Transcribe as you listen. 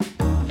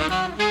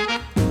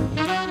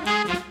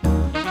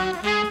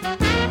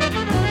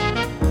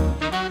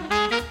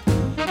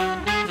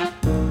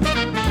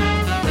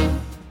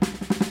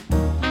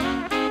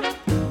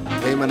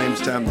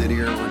is Tom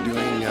Didier. We're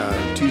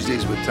doing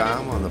Tuesdays with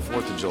Tom on the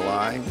 4th of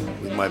July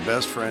with my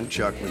best friend,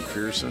 Chuck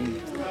MacPherson.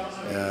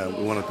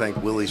 We want to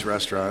thank Willie's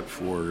Restaurant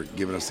for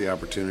giving us the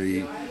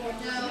opportunity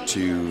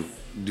to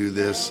do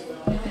this.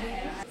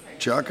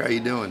 Chuck, how you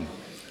doing?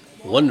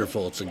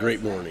 Wonderful. It's a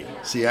great morning.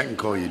 See, I can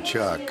call you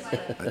Chuck.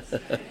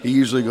 He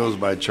usually goes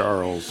by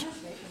Charles.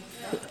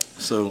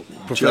 So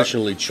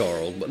Professionally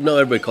Charles, but no,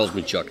 everybody calls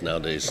me Chuck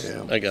nowadays.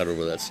 Yeah. I got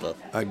over that stuff.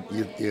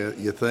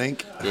 You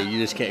think? Yeah, you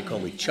just can't call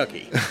me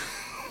Chucky.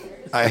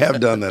 I have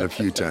done that a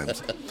few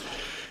times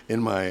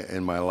in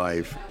my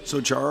life.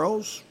 So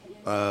Charles,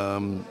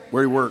 where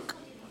do you work?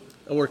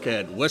 I work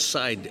at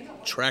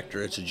Westside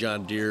Tractor. It's a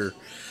John Deere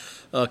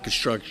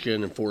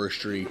construction and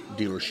forestry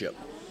dealership.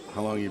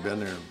 How long have you been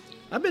there?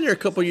 I've been there a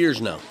couple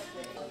years now.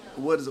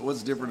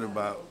 What's different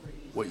about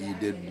what you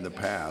did in the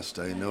past?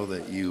 I know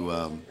that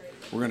you.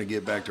 We're going to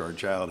get back to our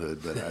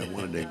childhood, but I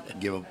wanted to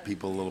give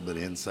people a little bit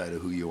of insight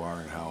of who you are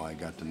and how I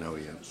got to know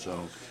you.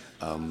 So,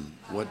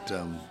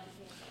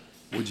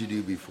 what'd you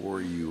do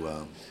before you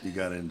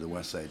got into the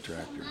Westside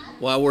Tractor?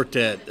 Well, I worked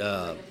at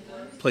a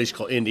place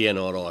called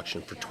Indiana Auto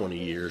Auction for 20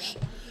 years.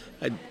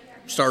 I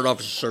started off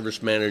as a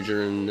service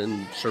manager and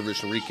then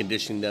service and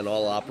reconditioning, then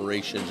all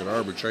operations and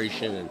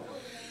arbitration, and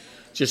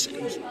just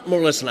more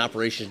or less an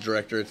operations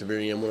director at the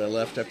very end when I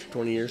left after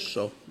 20 years.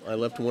 So I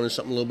left and wanted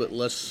something a little bit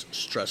less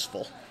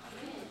stressful.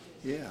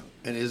 Yeah,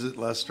 and is it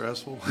less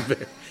stressful?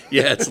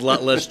 Yeah, it's a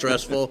lot less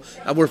stressful.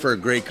 I work for a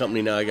great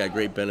company now. I got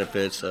great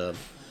benefits.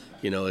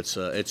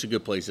 It's a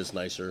good place. It's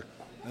nicer.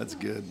 That's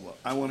good. Well,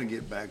 I want to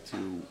get back to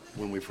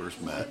when we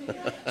first met.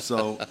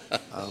 So,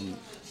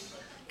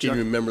 can you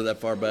remember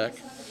that far back?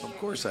 Of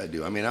course I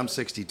do. I mean, I'm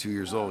 62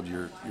 years old.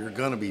 You're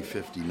gonna be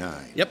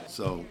 59. Yep.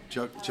 So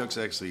Chuck's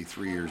actually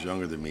 3 years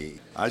younger than me.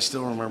 I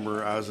still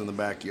remember I was in the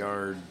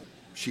backyard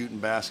shooting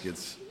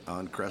baskets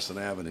on Crescent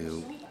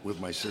Avenue with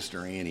my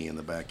sister Annie in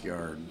the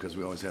backyard because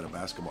we always had a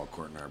basketball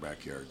court in our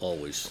backyard.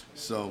 Always.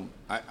 So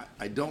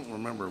I don't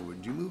remember.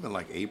 Would you move in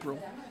like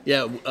April?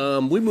 Yeah,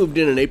 we moved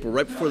in April,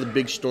 right before the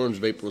big storms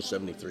of April of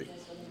 '73.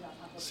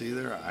 See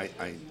there,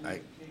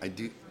 I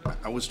do.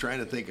 I was trying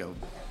to think of.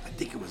 I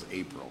think it was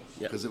April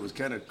because it was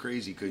kind of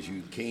crazy because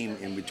you came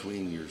in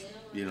between your,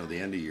 the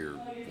end of your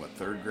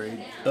third grade.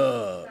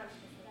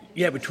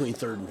 Yeah, between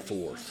third and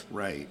fourth.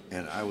 Right,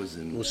 and I was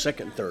in. Well,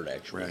 second and third,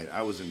 actually. Right,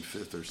 I was in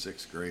fifth or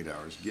sixth grade.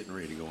 I was getting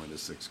ready to go into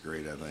sixth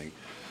grade, I think.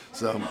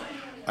 So,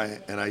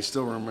 I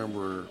still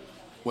remember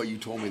what you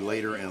told me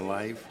later in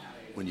life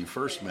when you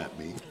first met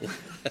me.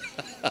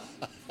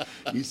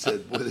 You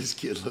said, "Well, this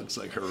kid looks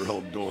like a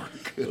real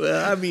dork."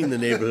 Well, I mean, the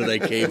neighborhood I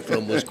came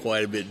from was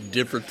quite a bit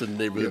different than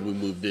the neighborhood we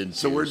moved into.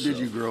 So, where did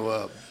you grow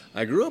up?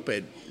 I grew up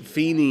at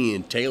Feeney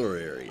and Taylor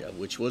area,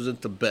 which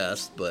wasn't the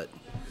best, but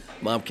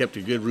Mom kept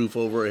a good roof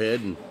over her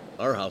head, and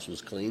our house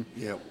was clean.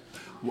 Yeah.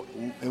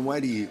 And why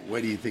do you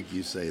think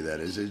you say that?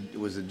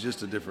 Was it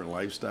just a different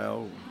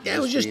lifestyle? Yeah, it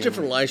was just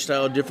different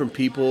lifestyle, different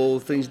people.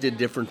 Things did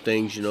different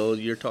things.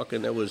 You're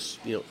talking that was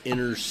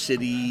inner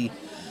city,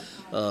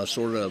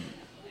 sort of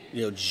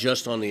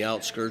just on the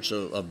outskirts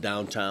of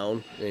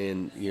downtown,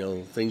 and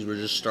things were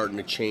just starting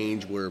to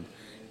change where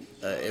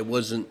it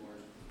wasn't.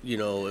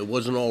 It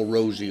wasn't all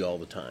rosy all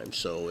the time.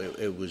 So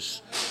it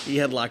was, you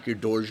had to lock your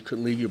doors, you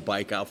couldn't leave your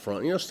bike out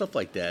front, stuff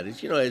like that.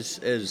 It's,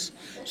 as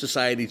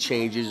society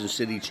changes and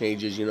city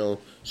changes,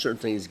 certain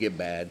things get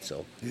bad.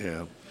 So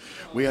yeah,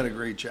 we had a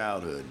great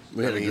childhood.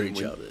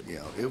 Childhood.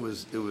 Yeah,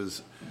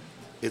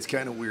 it's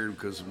kind of weird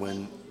because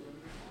when,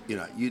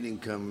 you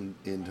didn't come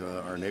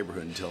into our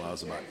neighborhood until I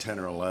was about 10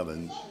 or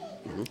 11.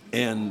 Mm-hmm.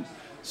 And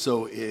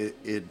so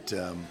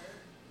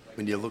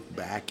when you look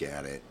back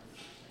at it,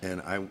 and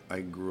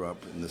I grew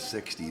up in the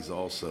 60s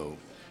also,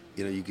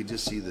 you could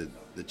just see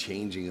the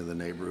changing of the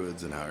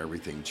neighborhoods and how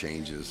everything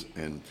changes.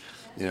 And,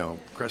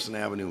 Crescent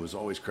Avenue was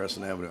always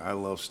Crescent Avenue. I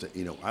love,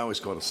 I always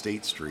call it a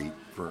State Street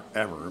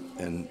forever,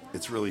 and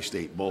it's really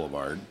State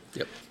Boulevard.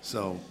 Yep.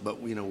 So, but,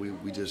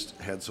 we just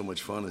had so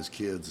much fun as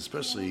kids,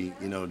 especially,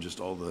 just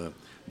all the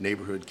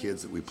neighborhood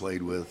kids that we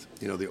played with,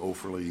 the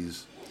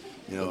Offerleys,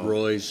 The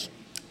Roys.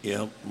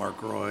 Yeah,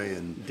 Mark Roy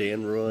and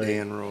Dan Roy,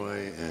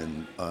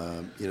 and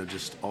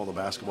just all the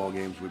basketball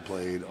games we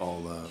played,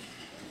 all the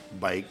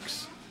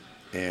bikes,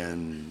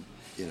 and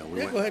we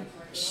went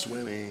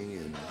swimming,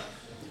 and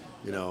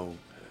well,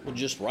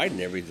 just riding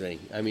everything.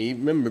 I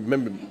mean,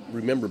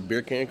 remember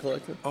beer can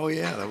collecting? Oh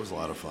yeah, that was a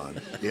lot of fun.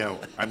 Yeah,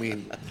 I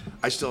mean,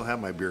 I still have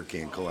my beer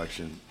can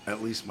collection,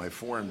 at least my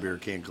foreign beer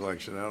can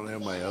collection. I don't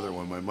have my other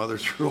one. My mother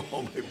threw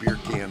all my beer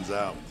cans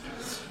out.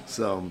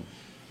 So,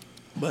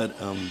 but.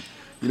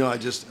 I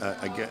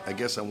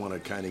guess I want to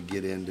kind of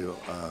get into,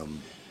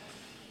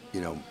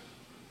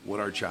 what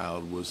our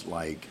child was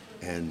like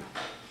and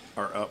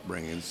our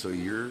upbringing. So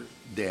your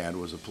dad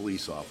was a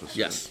police officer.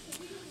 Yes.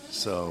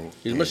 So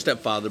he's my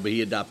stepfather, but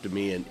he adopted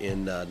me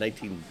in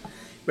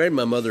married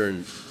my mother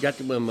and got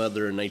to my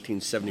mother in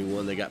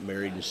 1971. They got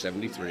married in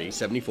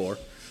 74.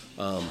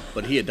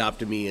 But he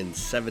adopted me in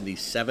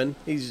 77.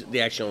 He's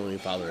the actual only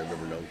father I've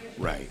ever known.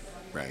 Right.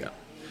 Yeah.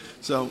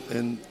 So,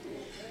 and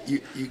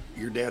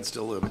Your dad's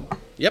still living,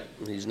 Yep,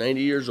 he's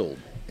 90 years old.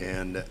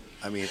 and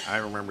I mean, I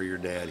remember your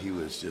dad. He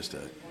was just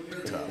a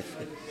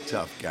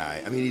tough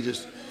guy. I mean,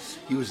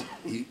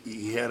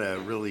 he had a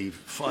really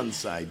fun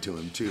side to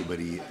him too. But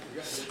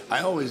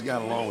I always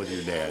got along with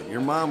your dad.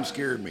 Your mom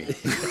scared me.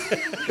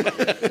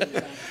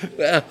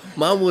 Yeah,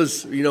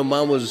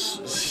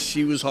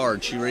 she was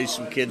hard. She raised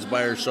some kids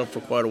by herself for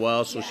quite a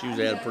while, so she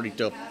had a pretty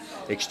tough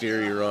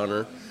exterior on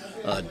her.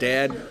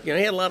 Dad, he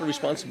had a lot of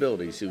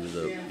responsibilities. He was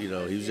he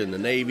was in the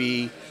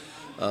Navy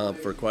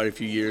for quite a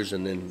few years,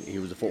 and then he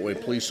was a Fort Wayne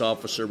police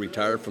officer,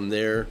 retired from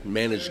there,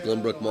 managed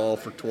Glenbrook Mall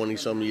for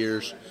 20-some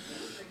years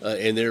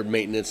in their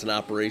maintenance and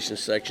operations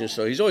section.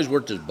 So he's always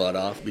worked his butt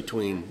off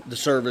between the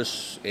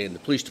service and the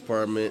police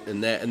department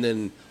and that, and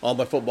then all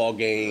my football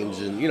games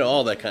and,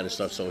 all that kind of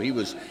stuff. So he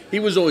was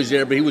always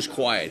there, but he was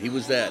quiet. He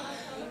was that.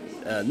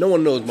 No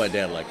one knows my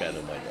dad like I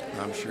know my dad.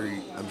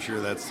 I'm sure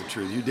that's the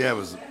truth. Your dad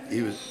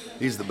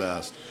he's the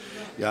best.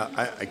 Yeah,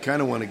 I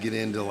kind of want to get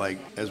into, like,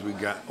 as we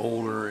got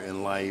older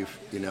in life,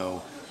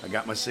 I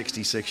got my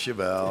 66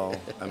 Chevelle.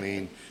 I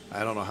mean,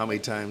 I don't know how many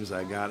times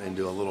I got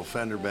into a little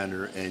fender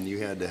bender and you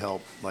had to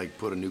help, like,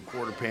 put a new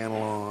quarter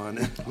panel on,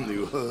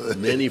 new hood.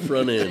 Many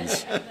front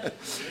ends.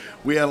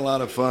 We had a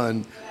lot of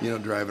fun,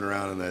 driving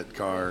around in that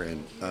car,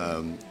 and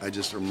I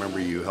just remember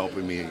you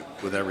helping me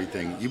with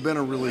everything. You've been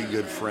a really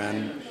good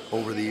friend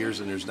over the years,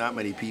 and there's not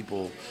many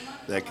people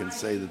that can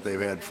say that they've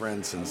had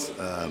friends since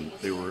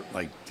they were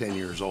like 10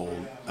 years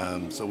old.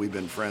 So we've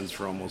been friends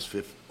for almost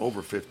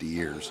over 50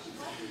 years.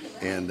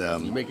 And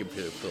you make it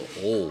feel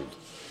old.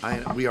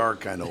 We are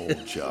kind of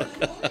old, Chuck.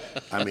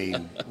 I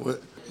mean, we're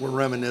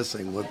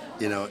reminiscing with,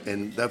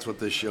 and that's what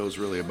this show's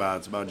really about.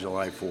 It's about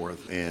July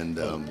 4th and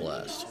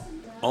blast.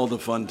 All the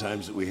fun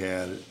times that we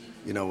had,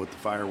 with the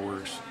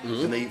fireworks.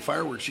 Mm-hmm. And the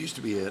fireworks used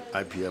to be at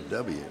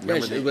IPFW.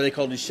 Remember what they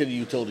called the City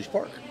Utilities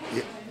Park.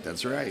 Yeah,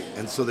 that's right.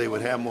 And so they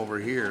would have them over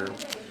here.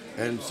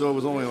 And so it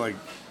was only like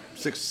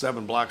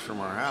 6-7 blocks from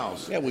our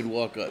house. Yeah, we'd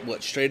walk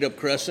straight up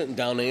Crescent and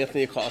down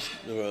Anthony across,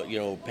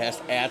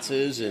 past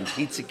Atz's and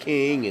Pizza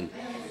King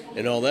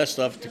and all that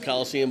stuff to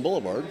Coliseum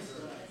Boulevard.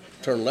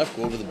 Turn left,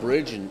 go over the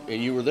bridge, and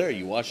you were there.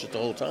 You watched it the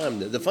whole time.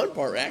 The fun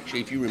part,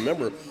 actually, if you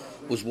remember,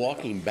 was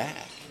walking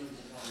back.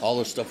 All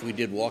the stuff we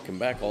did walking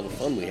back, all the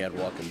fun we had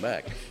walking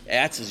back.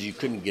 Atz's, you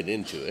couldn't get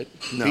into it.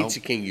 No. Pizza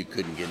King, you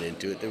couldn't get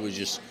into it. There was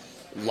just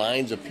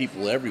lines of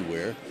people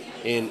everywhere,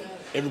 and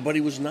everybody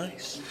was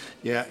nice.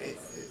 Yeah,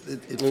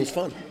 it was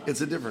fun.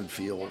 It's a different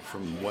feel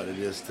from what it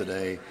is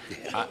today.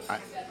 Yeah.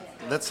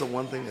 That's the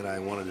one thing that I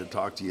wanted to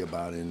talk to you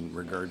about in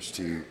regards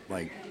to,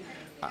 like,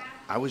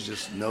 I was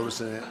just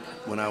noticing it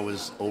when I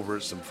was over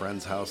at some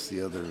friend's house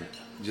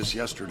just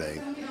yesterday,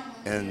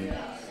 and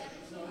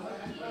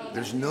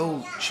there's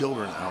no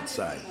children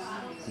outside.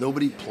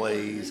 Nobody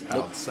plays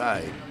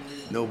outside.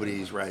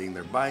 Nobody's riding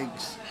their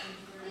bikes.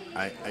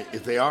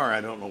 If they are, I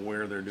don't know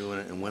where they're doing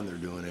it and when they're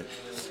doing it.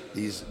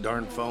 These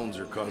darn phones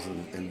are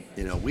causing,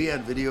 and we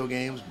had video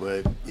games,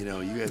 but you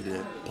had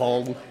to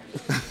Pong.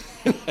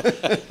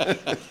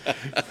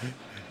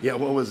 Yeah,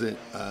 what was it?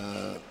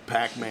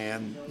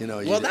 Pac-Man.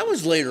 Well, that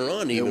was later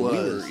on. Even it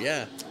was.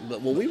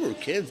 But when we were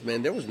kids,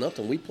 man, there was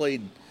nothing. We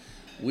played.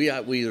 We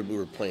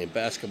were playing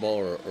basketball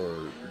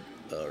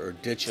or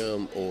ditch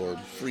 'em or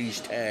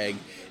freeze tag,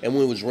 and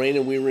when it was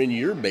raining, we were in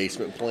your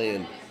basement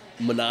playing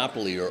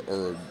Monopoly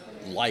or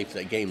Life.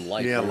 That game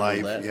Life. Yeah,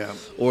 Life. That? Yeah.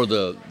 Or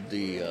the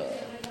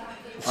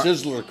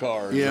Sizzler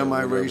cars. Yeah,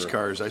 my race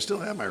cars. I still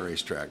have my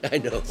racetrack. I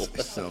know.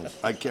 So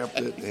I kept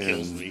it,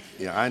 Kills and me.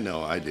 yeah, I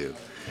know I do.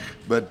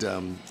 But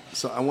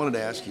so I wanted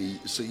to ask you.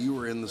 So you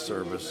were in the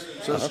service.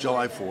 So it's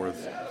July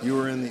 4th. You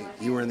were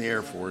in the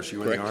Air Force. You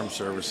were in the Armed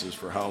Services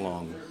for how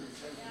long?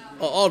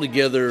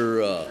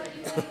 Altogether,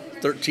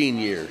 13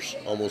 years,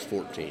 almost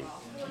 14.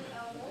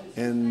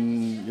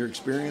 And your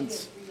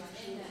experience,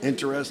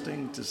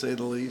 interesting to say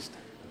the least.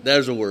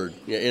 There's a word.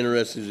 Yeah,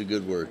 interesting is a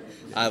good word.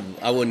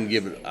 I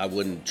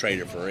wouldn't trade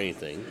it for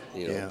anything.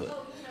 Yeah.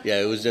 But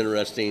yeah, it was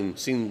interesting.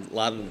 Seen a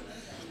lot of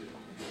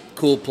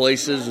cool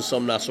places and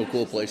some not so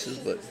cool places,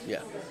 but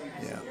yeah.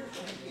 Yeah.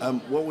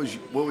 What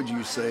would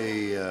you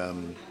say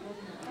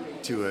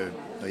to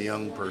a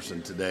young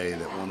person today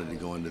that wanted to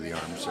go into the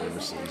armed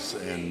services,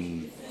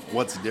 and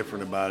what's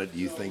different about it, do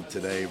you think,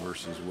 today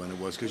versus when it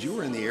was? Because you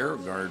were in the Air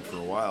Guard for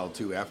a while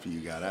too after you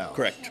got out.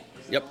 Correct.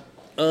 Yep.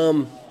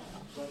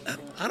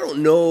 I don't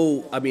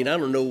know. I mean, I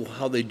don't know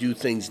how they do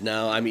things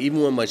now. I mean,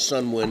 even when my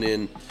son went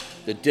in,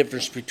 the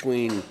difference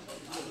between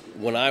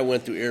when I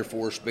went through Air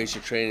Force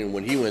basic training and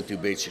when he went through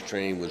basic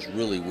training was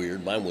really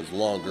weird. Mine was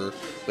longer,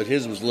 but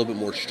his was a little bit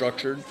more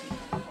structured.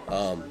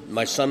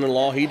 My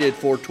son-in-law, he did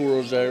 4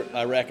 tours of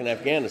Iraq and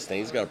Afghanistan.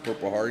 He's got a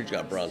Purple Heart. He's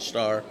got a Bronze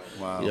Star.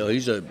 Wow.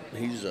 He's a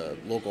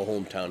local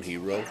hometown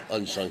hero,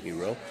 unsung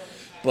hero.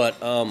 But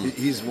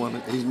he's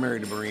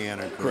married to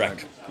Brianna,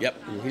 correct? Yep.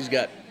 And he's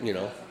got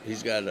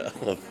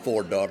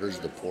 4 daughters,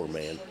 the poor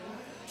man.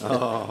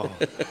 Oh.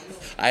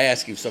 I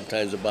ask him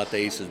sometimes about the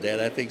aces, Dad.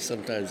 I think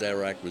sometimes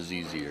Iraq was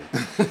easier.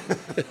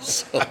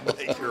 So, I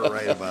think you're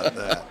right about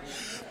that.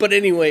 but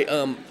anyway,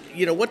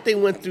 what they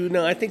went through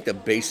now, I think the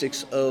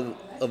basics of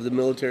the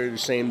military are the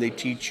same. They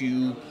teach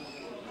you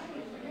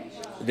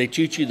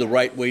the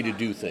right way to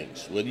do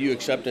things. Whether you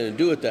accept it and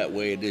do it that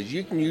way, it is.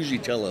 You can usually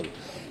tell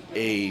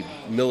a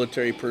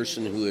military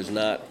person who has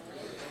not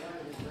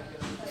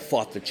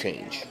fought the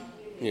change.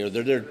 They're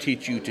there to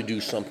teach you to do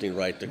something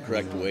right the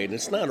correct way. And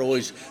it's not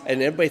always,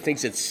 and everybody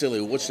thinks it's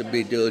silly. What's the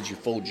big deal? You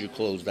fold your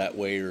clothes that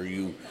way or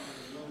you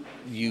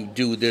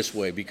do this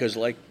way. Because,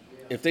 like,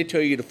 if they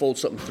tell you to fold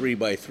something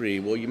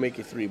 3x3, well, you make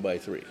it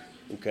 3x3.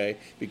 Okay?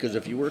 Because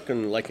if you're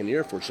working like in the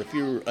Air Force, if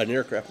you're an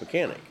aircraft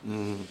mechanic,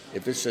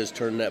 if it says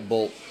turn that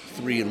bolt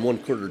 3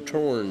 1/4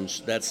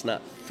 turns, that's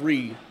not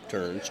 3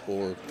 turns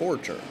or 4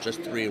 turns. That's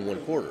 3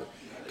 1/4.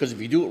 Because if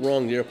you do it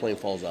wrong, the airplane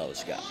falls out of the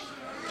sky.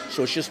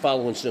 So it's just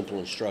following simple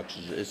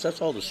instructions.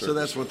 That's all the service. So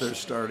that's what they're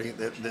starting.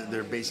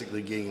 They're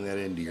basically getting that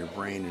into your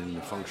brain and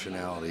the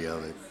functionality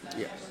of it.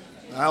 Yeah.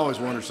 I always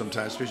wonder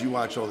sometimes, because you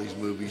watch all these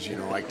movies,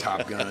 like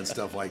Top Gun and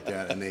stuff like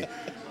that, and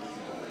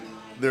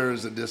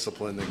there's a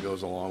discipline that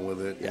goes along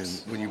with it.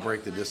 Yes. And when you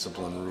break the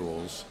discipline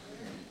rules,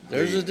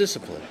 there's a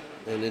discipline.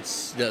 And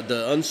it's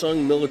the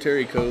unsung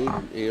military code.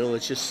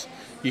 It's just,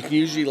 you can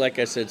usually, like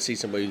I said, see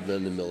somebody who's been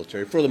in the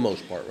military, for the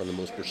most part, or the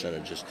most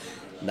percentages.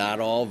 Not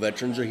all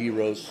veterans are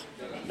heroes.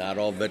 Not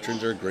all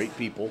veterans are great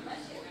people.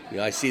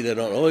 I see that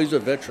he's a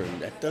veteran.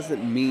 That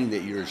doesn't mean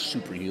that you're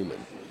superhuman.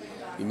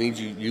 It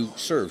means you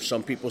serve.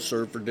 Some people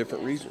serve for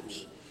different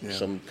reasons. Yeah.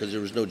 Some because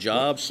there was no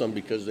jobs, some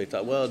because they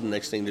thought, well, the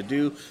next thing to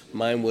do.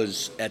 Mine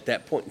was, at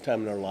that point in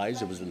time in our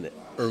lives, it was in the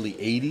early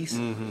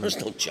 80s. There's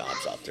no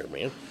jobs out there,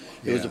 man.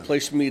 It was a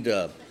place for me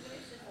to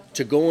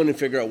go in and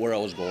figure out where I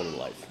was going in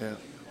life. Yeah.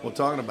 Well,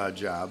 talking about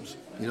jobs,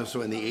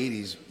 so in the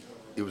 80s,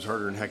 it was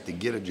harder than heck to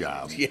get a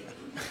job. Yeah.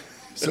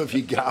 So if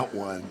you got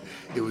one,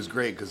 it was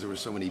great because there were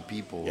so many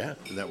people Yeah.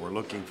 that were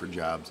looking for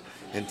jobs.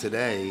 And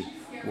today,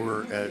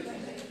 we're at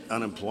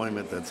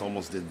unemployment that's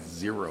almost at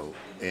zero.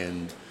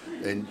 And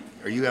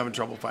are you having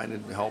trouble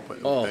finding help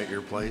at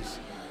your place?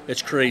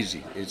 It's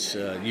crazy. It's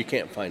you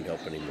can't find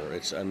help anymore.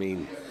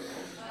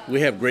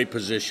 We have great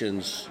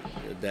positions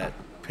that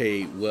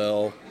pay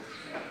well,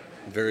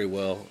 very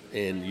well,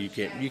 and you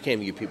can't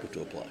even get people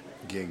to apply.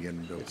 You can't get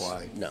them to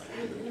apply. No.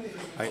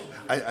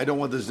 I don't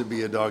want this to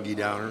be a doggy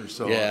downer,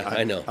 so yeah,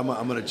 I know. I'm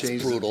going to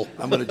change. It's brutal.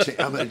 I'm going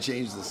to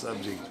change the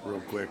subject real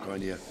quick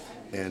on you,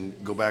 and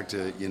go back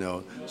to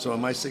So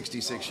in my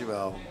 '66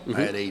 Chevelle, I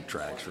had 8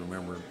 tracks.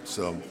 Remember?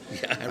 So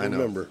yeah, I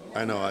remember.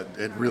 I know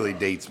it really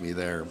dates me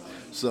there.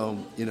 So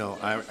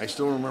I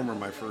still remember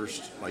my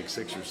first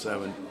 6 or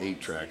 7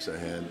 8 tracks I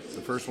had.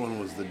 The first one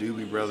was the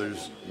Doobie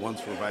Brothers.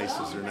 Once were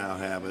vices, are now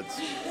habits.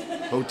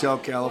 Hotel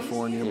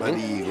California by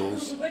the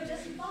Eagles.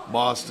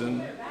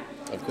 Boston.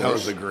 That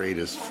was the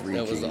greatest.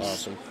 Freaking. That was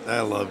awesome.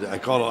 I loved it. I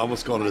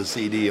almost called it a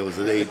CD. It was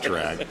an 8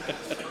 track.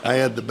 I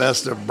had the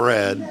best of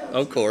Bread.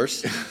 Of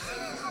course.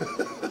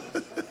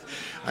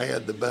 I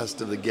had the best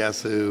of the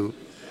Guess Who.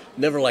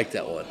 Never liked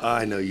that one.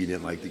 I know you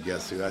didn't like the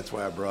Guess Who. That's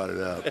why I brought it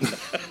up.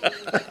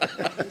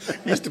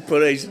 used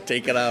to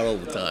take it out all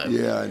the time.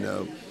 Yeah, I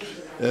know.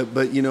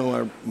 But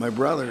my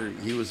brother,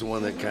 he was the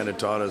one that kind of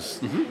taught us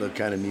the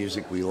kind of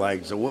music we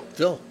liked. So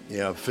Phil.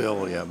 Yeah,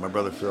 Phil. Yeah, my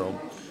brother Phil.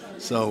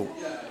 So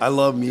I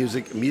love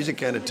music. Music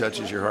kind of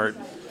touches your heart.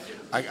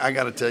 I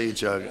got to tell you,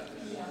 Chuck,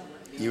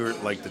 you were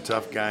like the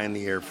tough guy in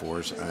the Air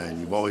Force, and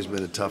you've always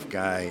been a tough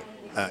guy.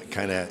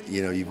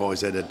 You've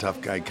always had that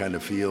tough guy kind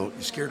of feel.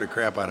 You scared the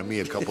crap out of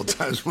me a couple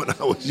times when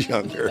I was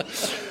younger.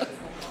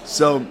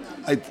 So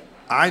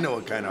I know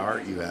what kind of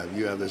heart you have.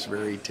 You have this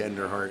very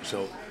tender heart.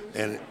 So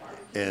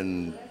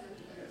and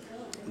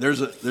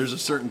there's a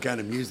certain kind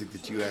of music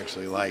that you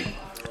actually like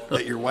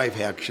that your wife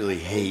actually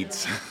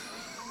hates.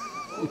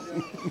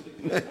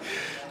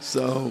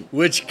 So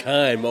which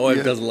kind? My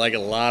wife doesn't like a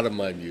lot of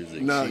my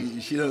music. No,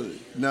 she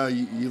doesn't. No,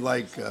 you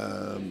like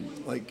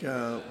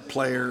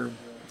Player.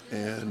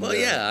 And, well,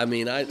 yeah, I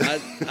mean, I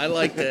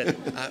like that.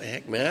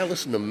 Heck, man, I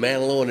listen to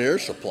Manilow and Air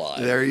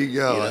Supply. There you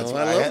go. That's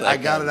I love that. I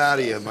got it out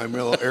of you, my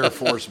little Air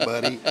Force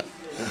buddy.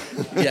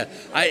 Yeah,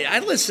 I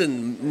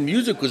listen.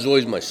 Music was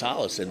always my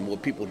solace, and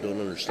what people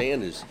don't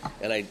understand is,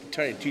 and I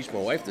try to teach my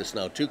wife this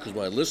now too, because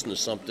when I listen to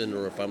something,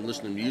 or if I'm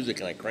listening to music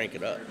and I crank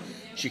it up,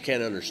 she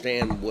can't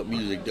understand what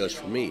music does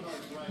for me.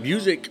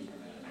 Music,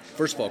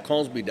 first of all,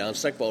 calms me down.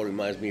 Second of all, it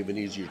reminds me of an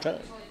easier time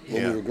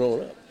when we were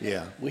growing up.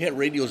 Yeah, we had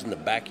radios in the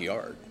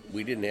backyard.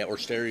 We didn't have, or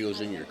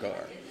stereos in your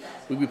car.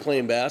 We'd be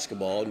playing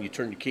basketball, and you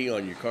turn the key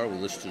on your car, we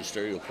listen to the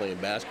stereo playing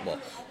basketball.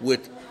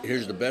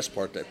 Here's the best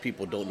part that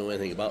people don't know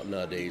anything about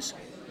nowadays,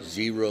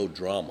 zero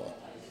drama.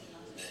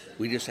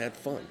 We just had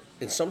fun.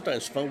 And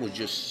sometimes fun was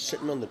just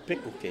sitting on the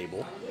picnic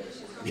table,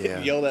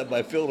 getting yelled at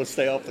by Phil to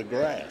stay off the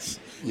grass.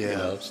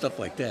 Yeah. Stuff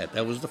like that.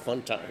 That was the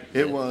fun time.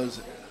 It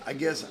was. I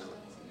guess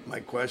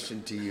my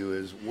question to you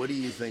is, what do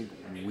you think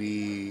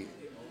we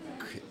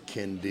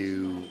can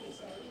do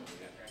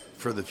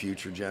for the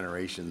future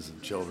generations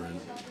of children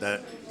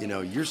that,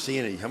 you're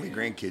seeing it. How many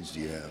grandkids do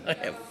you have? I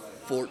have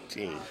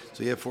 14.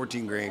 So you have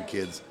 14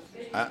 grandkids.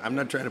 I'm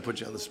not trying to put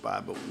you on the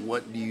spot, but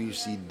what do you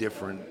see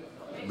different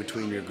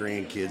between your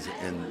grandkids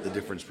and the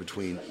difference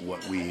between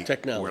what we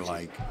were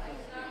like?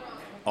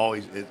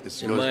 Always, it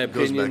goes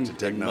back to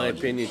technology. In my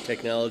opinion,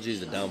 technology is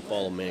the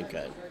downfall of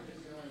mankind.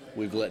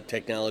 We've let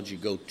technology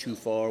go too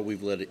far.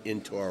 We've let it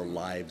into our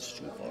lives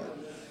too far.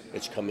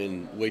 It's come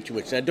in way too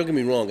much. Now, don't get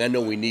me wrong. I know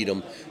we need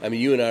them. I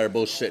mean, you and I are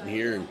both sitting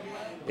here,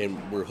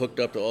 and we're hooked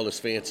up to all this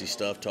fancy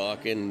stuff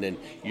talking, and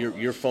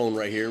your phone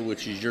right here,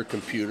 which is your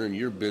computer and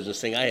your business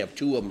thing. I have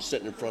two of them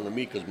sitting in front of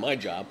me because my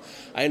job.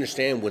 I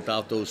understand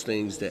without those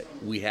things that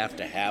we have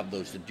to have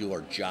those to do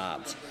our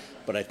jobs,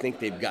 but I think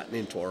they've gotten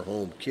into our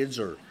home. Kids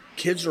are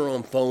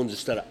on phones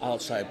instead of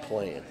outside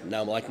playing.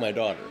 Now, like my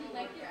daughter,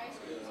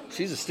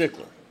 she's a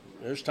stickler.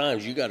 There's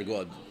times you got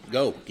to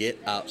go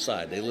get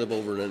outside. They live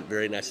over in a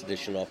very nice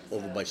addition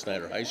over by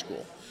Snyder High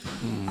School.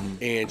 Mm-hmm.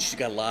 And she's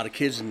got a lot of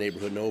kids in the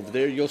neighborhood. And over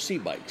there, you'll see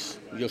bikes.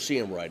 You'll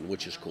see them riding,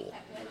 which is cool.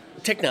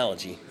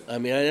 Technology. I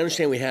mean, I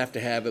understand we have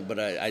to have it, but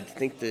I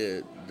think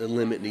the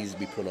limit needs to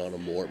be put on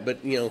them more. But,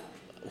 who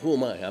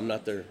am I? I'm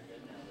not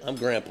I'm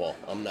grandpa.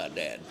 I'm not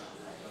dad.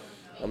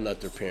 I'm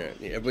not their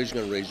parent. Everybody's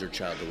going to raise their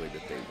child the way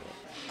that they want.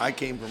 I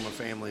came from a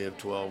family of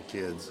 12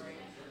 kids.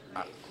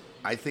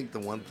 I think the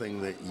one thing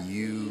that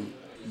you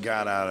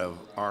got out of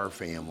our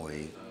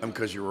family,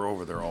 because you were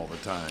over there all the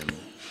time,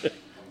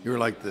 you were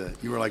like the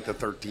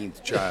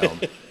 13th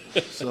child.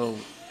 So,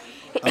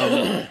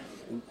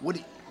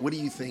 what do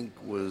you think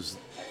was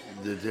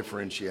the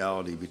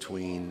differentiality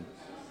between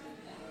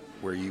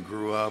where you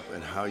grew up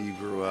and how you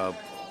grew up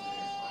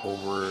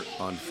over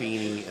on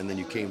Feeney, and then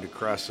you came to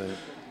Crescent,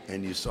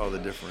 and you saw the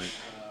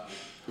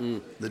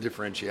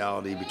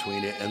differentiality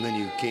between it, and then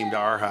you came to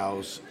our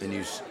house, and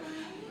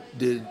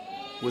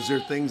was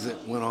there things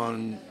that went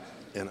on?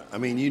 And I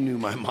mean, you knew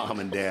my mom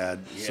and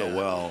dad so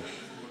well.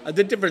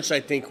 The difference, I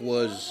think,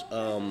 was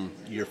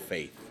your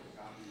faith.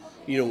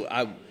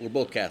 We're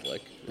both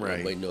Catholic. Right.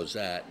 Everybody knows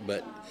that.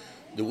 But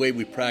the way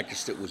we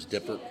practiced it was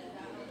different.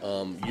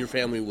 Your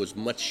family was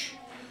much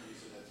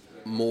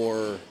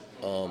more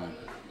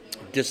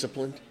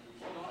disciplined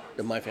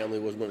than my family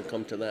was when it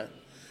come to that.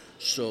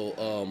 So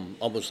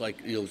almost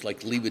like, it was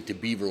like Leave It to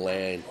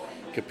Beaverland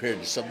compared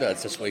to something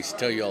else. That's why I used to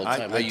tell you all the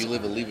time, how you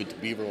live and leave it to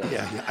Beaverland.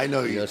 Yeah, I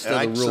know you. It's still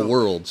the real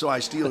world. So I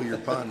steal your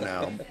pun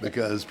now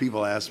because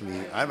people ask me,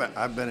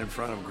 I've been in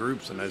front of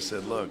groups and I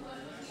said, look,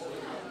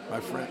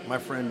 my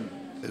friend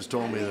has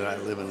told me that I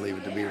live and leave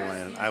it to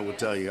Beaverland. I will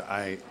tell you,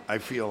 I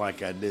feel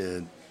like I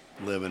did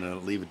live in a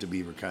Leave It to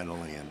Beaver kind of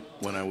land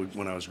when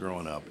I was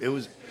growing up. It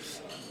was,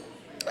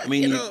 I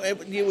mean,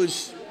 it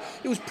was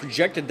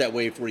projected that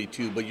way for you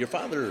too. But your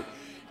father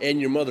and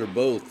your mother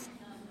both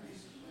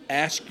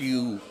ask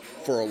you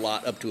for a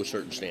lot up to a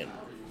certain standard,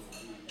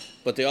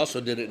 but they also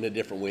did it in a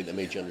different way that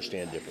made you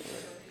understand differently.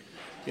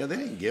 Yeah, they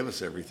didn't give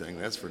us everything.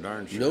 That's for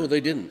darn sure. No,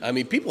 they didn't. I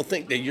mean, people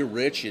think that you're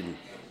rich and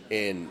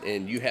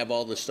you have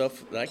all this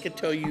stuff. And I can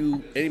tell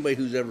you, anybody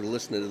who's ever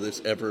listened to this,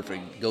 ever if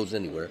it goes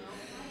anywhere,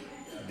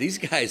 these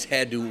guys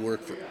had to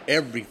work for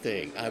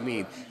everything. I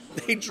mean,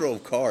 they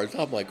drove cars.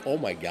 I'm like, oh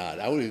my God,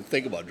 I wouldn't even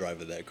think about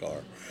driving that car.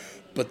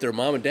 But their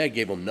mom and dad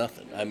gave them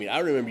nothing. I mean, I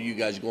remember you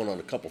guys going on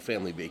a couple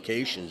family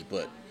vacations,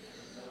 but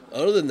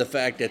other than the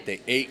fact that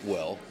they ate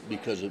well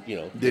because of,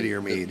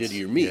 Didier meats.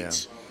 Yeah.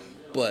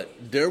 But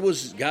there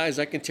was guys,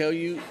 I can tell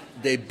you,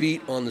 they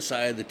beat on the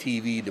side of the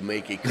TV to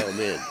make it come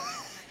in.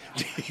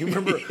 You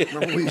remember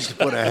we used to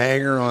put a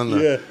hanger on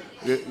the.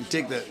 Yeah.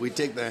 We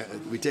take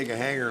a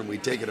hanger and we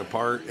take it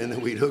apart and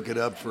then we'd hook it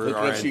up for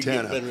our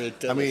antenna.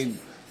 I mean,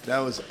 that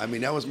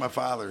was my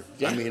father.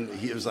 Yeah. I mean,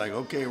 he was like,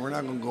 okay, we're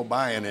not going to go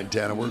buy an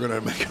antenna. We're going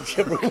to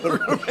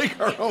make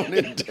our own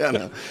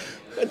antenna.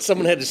 And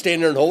someone had to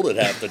stand there and hold it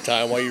half the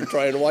time while you're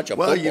trying to watch a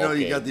football game.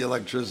 You got the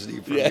electricity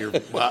from your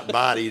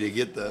body to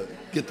get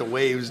the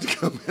waves to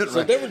come in.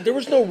 So right? there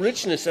was no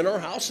richness, and our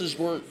houses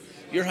weren't.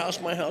 Your house,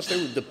 my house, they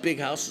were the big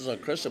houses on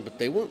Crescent, but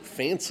they weren't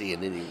fancy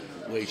in any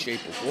way, shape,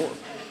 or form.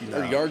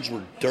 No. Our yards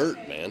were dirt,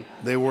 man.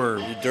 They were.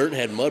 The dirt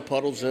had mud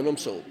puddles in them,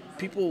 so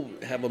people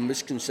have a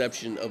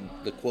misconception of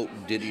the, quote,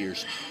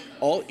 Didiers.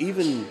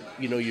 Even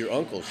your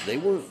uncles, they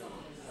weren't.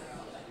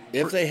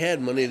 If they had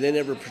money, they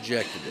never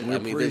projected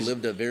it. They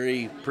lived a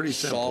very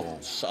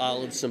soft,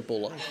 solid,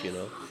 simple life,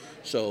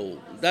 So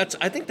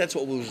I think that's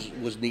what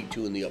was neat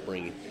too in the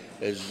upbringing,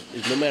 is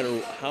no matter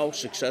how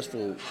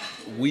successful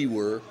we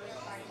were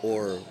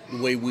or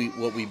the way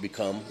what we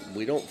become,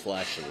 we don't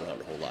flash it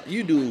around a whole lot.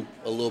 You do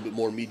a little bit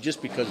more than me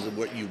just because of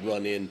what you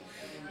run in,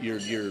 your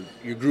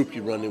group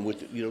you run in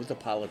with, with the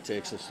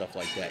politics and stuff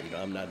like that.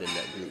 I'm not in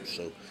that group,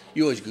 so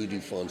you always go do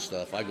fun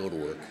stuff. I go to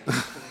work.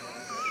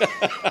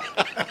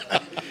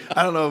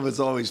 I don't know if it's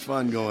always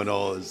fun going to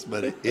all this,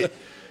 but I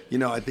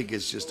think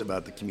it's just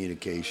about the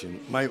communication.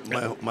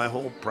 My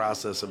whole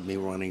process of me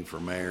running for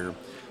mayor,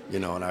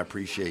 and I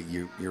appreciate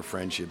your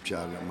friendship,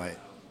 Chuck.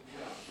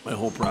 my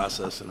whole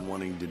process in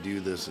wanting to do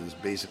this is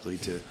basically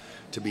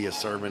to be a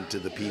servant to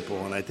the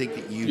people, and I think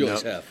that You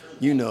always have.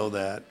 you know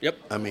that. Yep.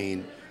 I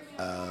mean,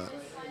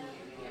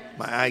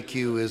 my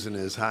IQ isn't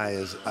as high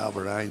as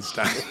Albert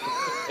Einstein.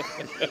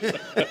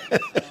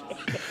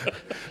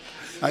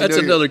 That's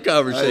another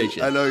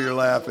conversation. I know you're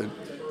laughing,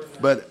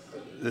 but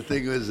the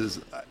thing is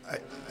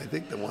I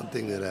think the one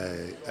thing that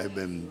I've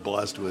been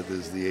blessed with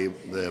is the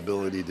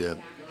ability to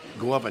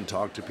go up and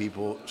talk to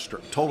people,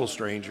 total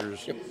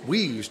strangers. Yep. We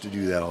used to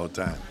do that all the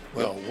time.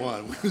 Well,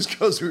 one was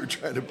because we were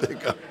trying to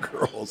pick up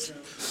girls.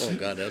 Oh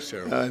God, that's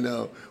terrible. I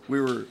know.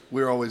 We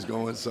were always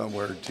going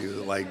somewhere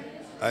to like.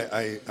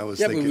 I was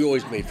Yeah, thinking. but we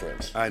always made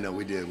friends. I know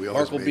we did. We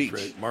always Markle made Beach.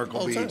 friends. Markle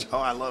All the Beach. time. Oh,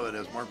 I love it.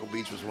 As Markle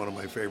Beach was one of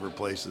my favorite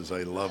places.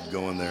 I loved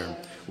going there.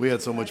 We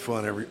had so much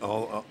fun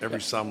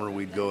every summer.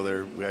 We'd go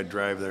there. I'd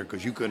drive there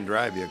because you couldn't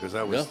drive yet because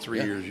I was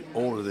 3 years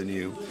older than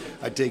you.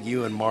 I'd take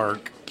you and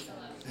Mark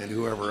and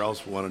whoever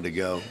else wanted to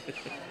go.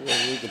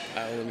 Well, we could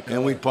pile in the car.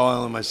 And we'd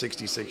pile in my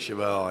 '66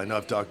 Chevelle. I know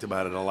I've talked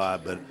about it a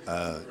lot, but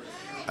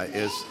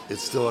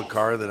it's still a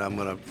car that I'm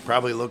going to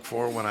probably look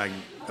for when I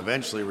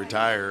eventually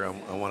retire.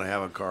 I want to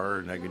have a car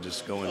and I can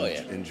just go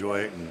and enjoy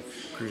it and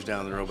cruise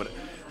down the road. But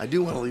I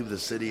do want to leave the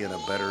city in a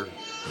better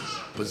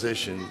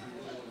position,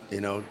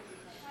 you know.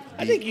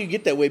 I think you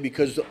get that way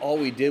because all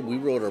we did, we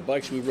rode our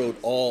bikes. We rode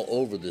all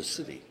over the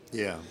city.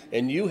 Yeah.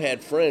 And you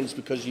had friends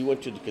because you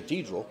went to the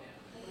cathedral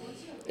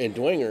in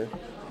Dwenger.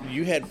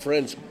 You had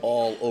friends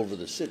all over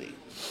the city.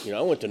 You know,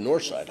 I went to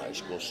Northside High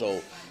School,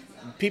 so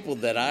people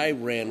that I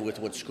went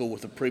to school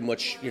with were pretty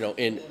much, you know,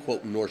 in,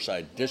 quote,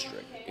 Northside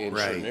District in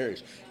certain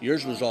areas.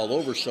 Yours was all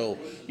over, so,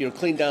 you know,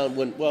 clean down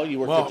when, you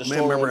worked at the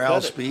store. Remember Al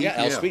Al Speed?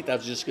 Yeah, Al Speed, I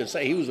was just going to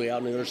say, he was way out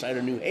on the other side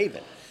of New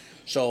Haven.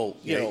 So,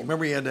 you know.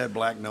 Remember he had that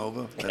black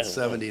Nova, that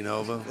 70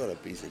 Nova? What a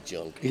piece of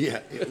junk. Yeah,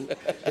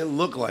 it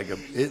looked like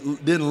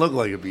it didn't look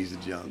like a piece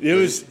of junk. It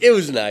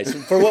was nice.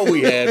 For what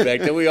we had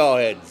back then, we all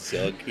had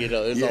junk. You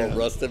know, it was all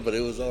rusted, but it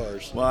was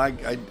ours. Well, I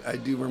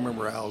do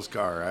remember Al's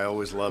car. I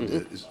always loved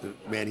it.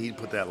 Man, he'd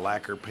put that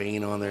lacquer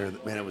paint on there.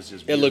 Man, it was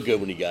just beautiful. It looked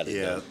good when he got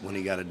it done. Yeah, when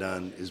he got it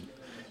done.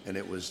 And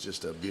it was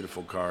just a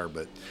beautiful car.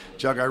 But,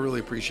 Chuck, I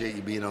really appreciate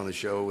you being on the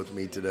show with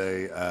me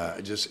today.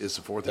 It's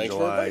the 4th of July. Thanks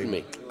for inviting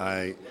me.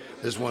 I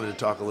just wanted to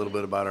talk a little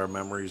bit about our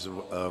memories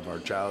of our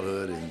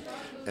childhood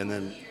and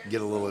then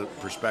get a little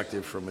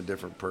perspective from a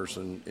different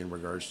person in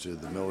regards to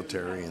the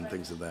military and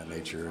things of that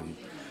nature. And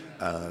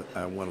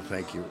I want to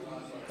thank you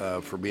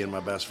for being my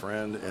best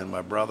friend and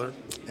my brother.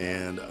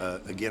 And,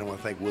 again, I want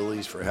to thank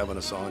Willie's for having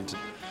us on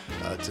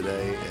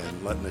today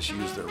and letting us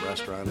use their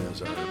restaurant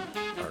as our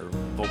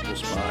vocal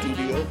spot.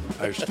 Studio.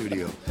 Our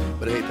studio.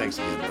 But, hey, thanks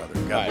again, brother.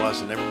 God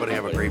bless, and everybody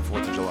have a great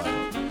 4th of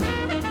July.